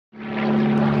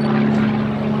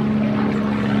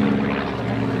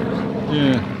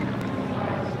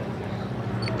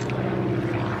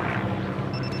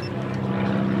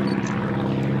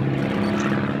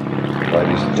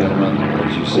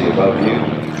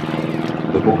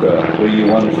the Bücker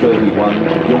BU-131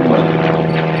 Jungmann.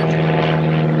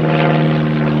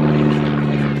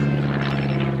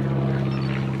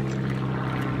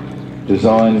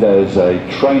 Designed as a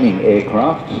training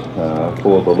aircraft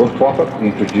for the Luftwaffe,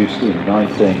 introduced in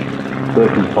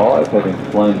 1935, having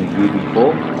flown the year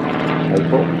before,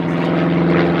 April.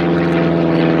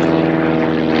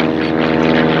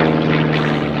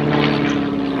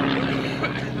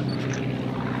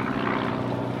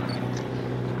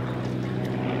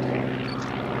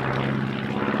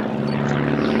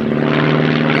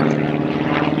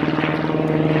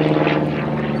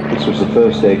 This was the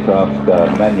first aircraft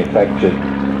manufactured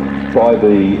by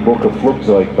the Bücker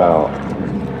Flugzeugbau,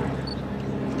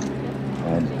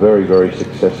 and very, very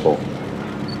successful.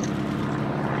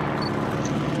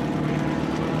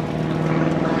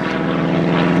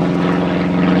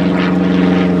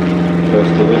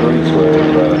 First deliveries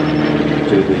were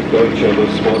to the Deutsche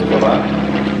Luftwaffe,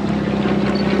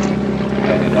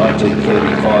 and in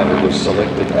 1935 it was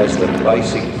selected as the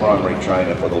basic primary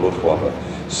trainer for the Luftwaffe,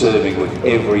 serving with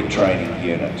every training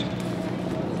unit.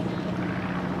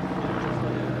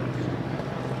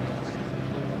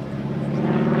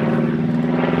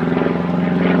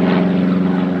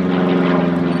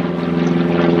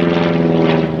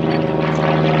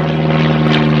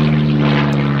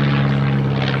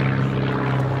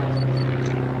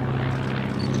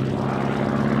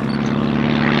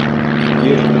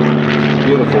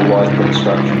 Beautiful light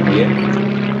construction here.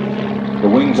 The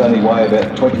wings only weigh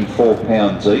about 24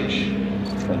 pounds each,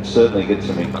 and certainly get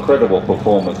some incredible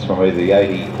performance from either the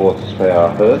 80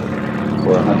 horsepower Earth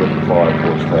or 105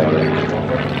 horsepower engine.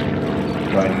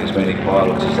 Training as many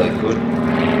pilots as they could,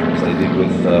 as they did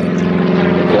with the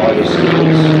glider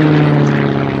skills.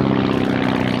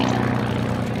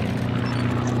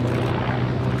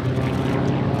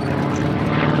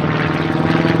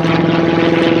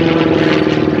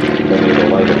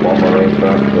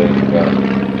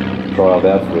 Trialled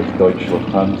out with Deutsche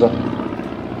Lufthansa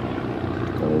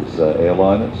as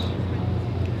airliners,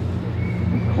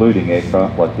 including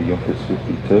aircraft like the Junkers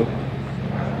 52.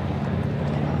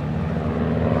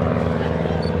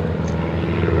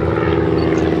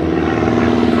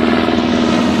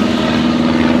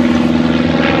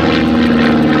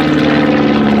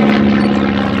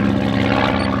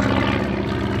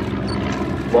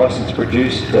 License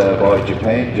produced by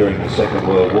Japan during the Second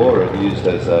World War and used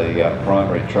as a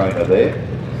primary trainer there.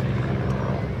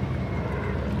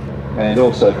 And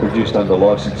also produced under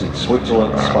license in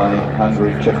Switzerland, Spain,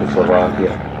 Hungary,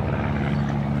 Czechoslovakia.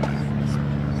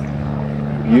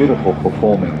 Beautiful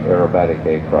performing aerobatic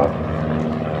aircraft.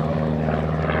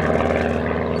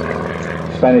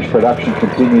 Spanish production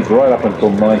continued right up until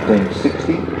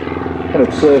 1960, and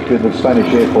it served in the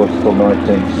Spanish Air Force until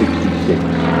 1966.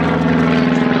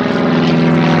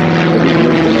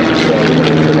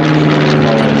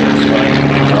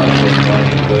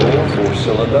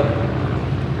 Four-cylinder.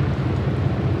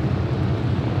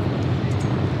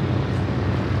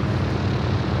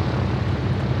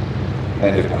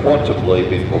 And a quantum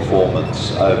leap in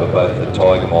performance over both the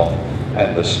Tiger Moth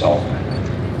and the Stomp.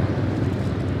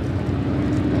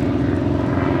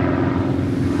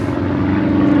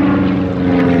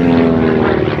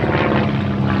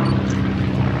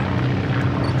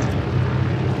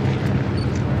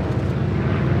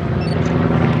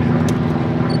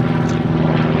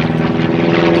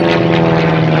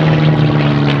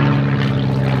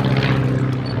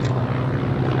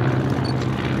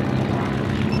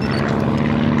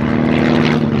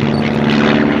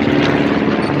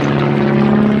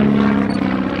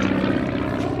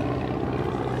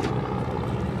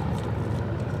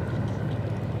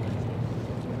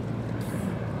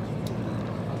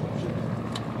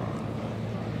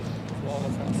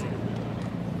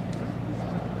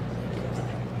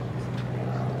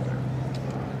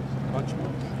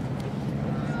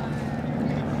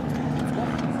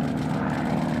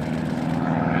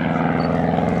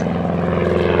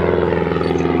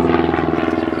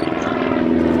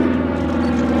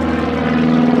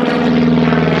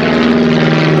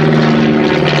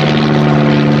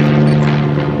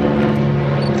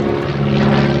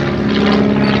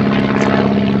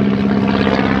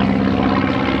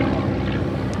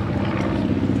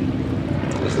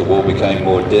 The war became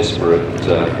more desperate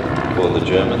for the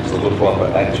Germans. The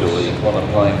Luftwaffe actually, on a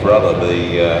plane brother,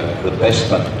 the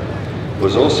Bestman,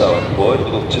 was also employed, a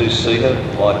little two-seater,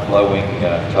 light low-wing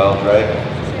tail drag.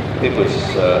 It was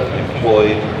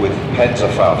employed with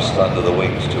Panzerfaust under the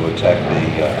wings to attack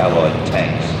the Allied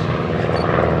tanks.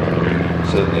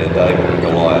 Certainly a David and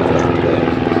Goliath over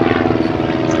there.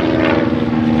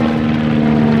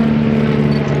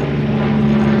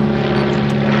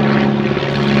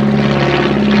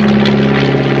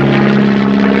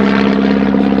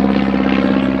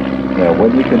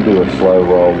 you can do a slow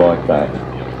roll like that,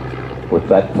 with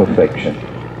that perfection,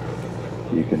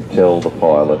 you can tell the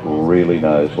pilot really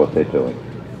knows what they're doing.